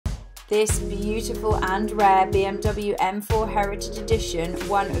This beautiful and rare BMW M4 Heritage Edition,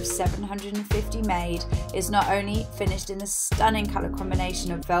 one of 750 made, is not only finished in the stunning colour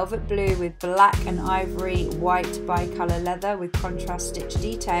combination of velvet blue with black and ivory white bi-colour leather with contrast stitch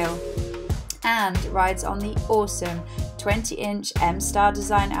detail, and rides on the awesome 20-inch M-Star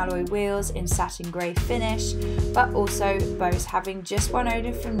design alloy wheels in satin grey finish, but also boasts having just one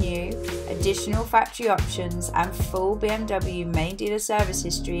owner from new, additional factory options and full BMW main dealer service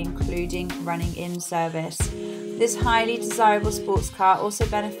history, including running in service. This highly desirable sports car also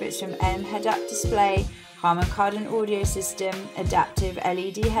benefits from M head-up display, Harman Kardon Audio System, adaptive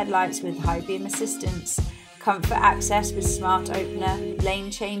LED headlights with high beam assistance, comfort access with smart opener, lane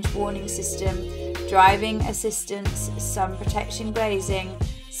change warning system, driving assistance, sun protection glazing,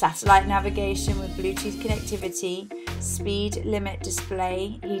 satellite navigation with Bluetooth connectivity, speed limit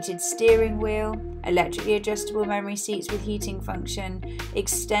display, heated steering wheel, electrically adjustable memory seats with heating function,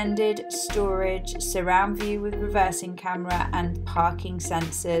 extended storage, surround view with reversing camera and parking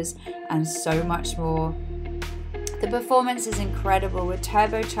sensors, and so much more. The performance is incredible with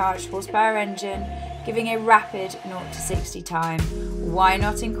turbocharged horsepower engine, giving a rapid 0 to 60 time. Why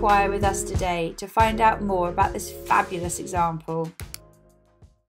not inquire with us today to find out more about this fabulous example?